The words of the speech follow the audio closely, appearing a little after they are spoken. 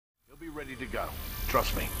ready to go.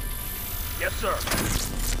 Trust me. Yes, sir.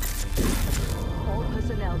 All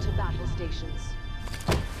personnel to battle stations.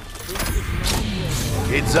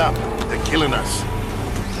 Heads up. They're killing us.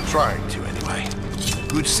 Trying to, anyway.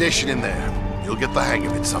 Good session in there. You'll get the hang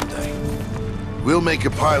of it someday. We'll make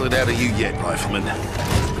a pilot out of you yet, Rifleman.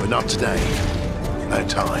 But not today. No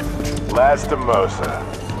time. Lastimosa.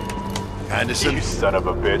 Anderson? You son of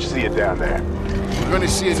a bitch. See you down there. We're going to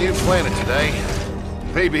see a new planet today.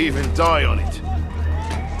 Maybe even die on it.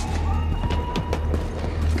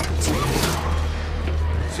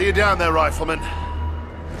 See you down there, Rifleman.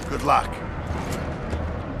 Good luck.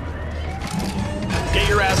 Get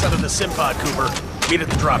your ass out of the Simpod, Cooper. Meet at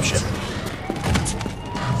the dropship.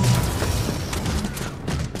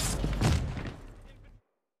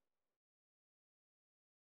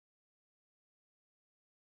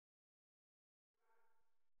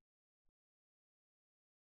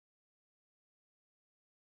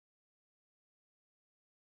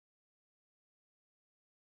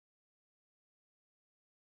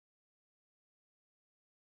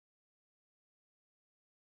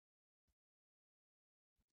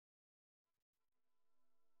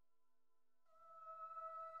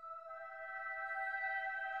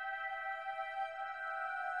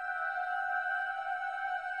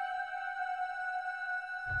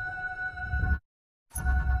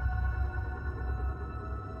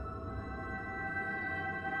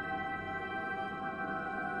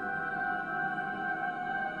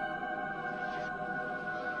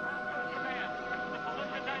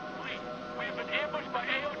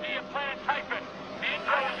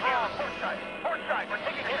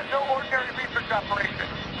 Operation.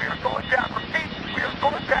 We are going down. Repeat, we are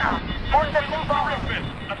going down. Force that move on.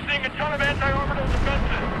 I'm seeing a ton of anti-orbital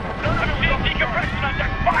defenses. I'm seeing decompression on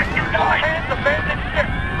deck 529. All hands abandon ship.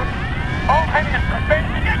 All hands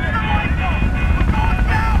abandon ship. Get to the lifeboat. We're going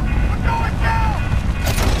down. We're going down.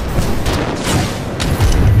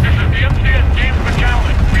 This is the MCS James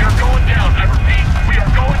McAllen. We are going down. I repeat, we are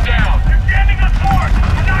going down. You're jamming us forward.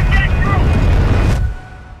 We're not getting through.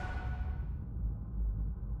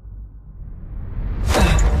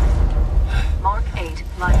 Mark 8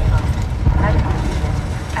 lifeboat. Medical unit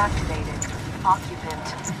activated. Occupant,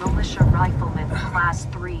 militia rifleman, class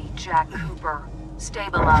 3, Jack Cooper.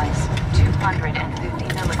 Stabilize.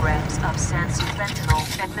 250 milligrams of fentanyl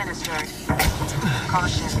administered.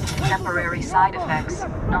 Caution. Temporary side effects.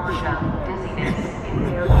 Nausea, dizziness,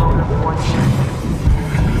 impaired motor function.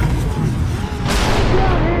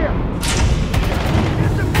 Down here!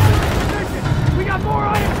 Get the position! We got more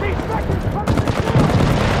IMC sectors coming to the door!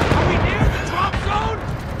 Are we near the drop zone?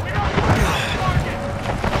 We don't want to target!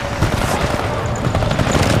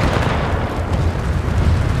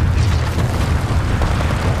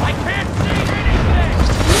 I can't see anything!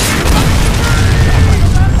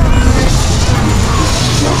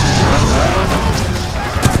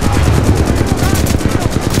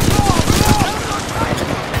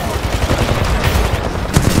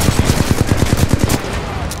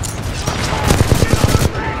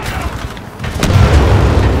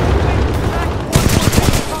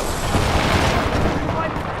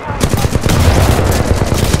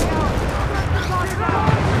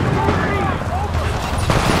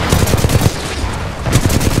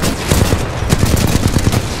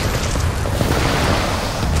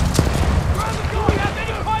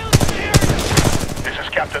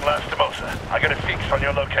 I got a fix on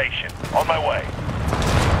your location. On my way.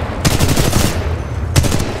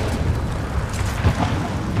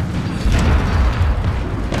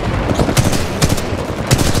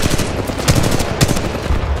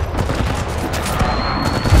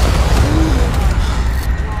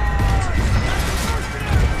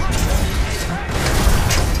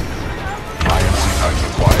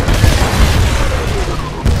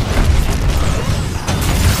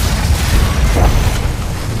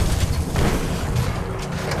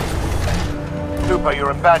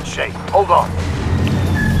 You're in bad shape. Hold on.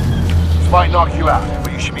 This might knock you out,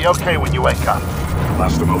 but you should be okay when you wake up.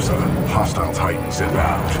 Lastimosa, hostile Titans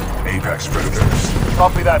inbound. Apex Predators.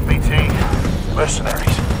 Copy that, BT.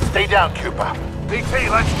 Mercenaries. Stay down, Cooper. BT,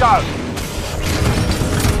 let's go!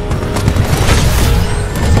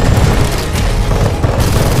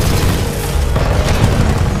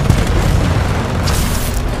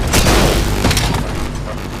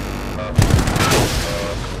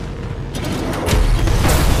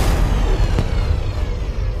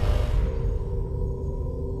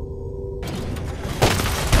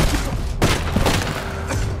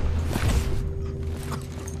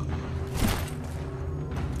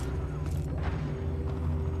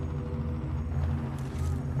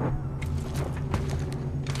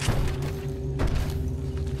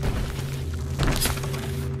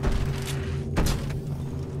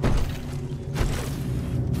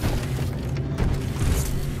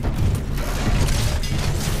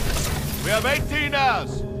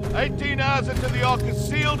 18 hours until the Ark is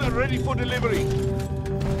sealed and ready for delivery.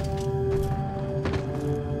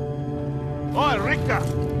 Oi, Richter!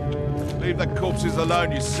 Leave the corpses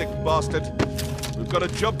alone, you sick bastard. We've got a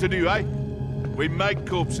job to do, eh? We make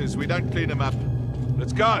corpses, we don't clean them up.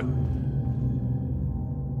 Let's go!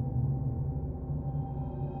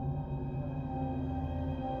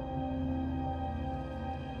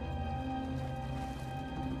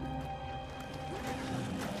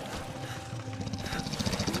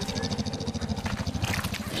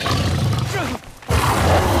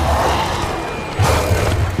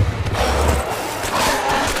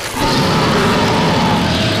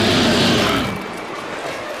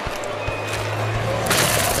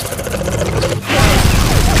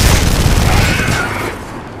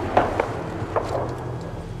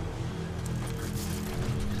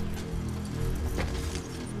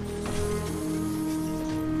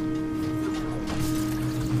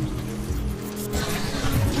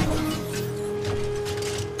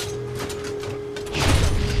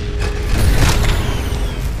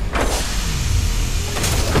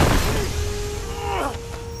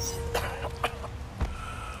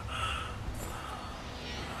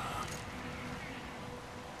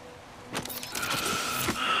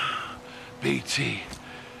 BT,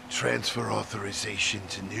 transfer authorization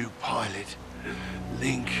to new pilot.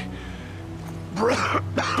 Link,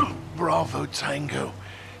 Bravo Tango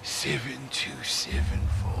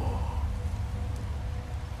 7274.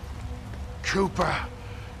 Cooper,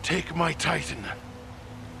 take my Titan.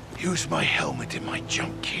 Use my helmet and my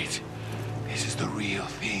jump kit. This is the real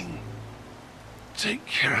thing. Take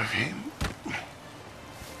care of him.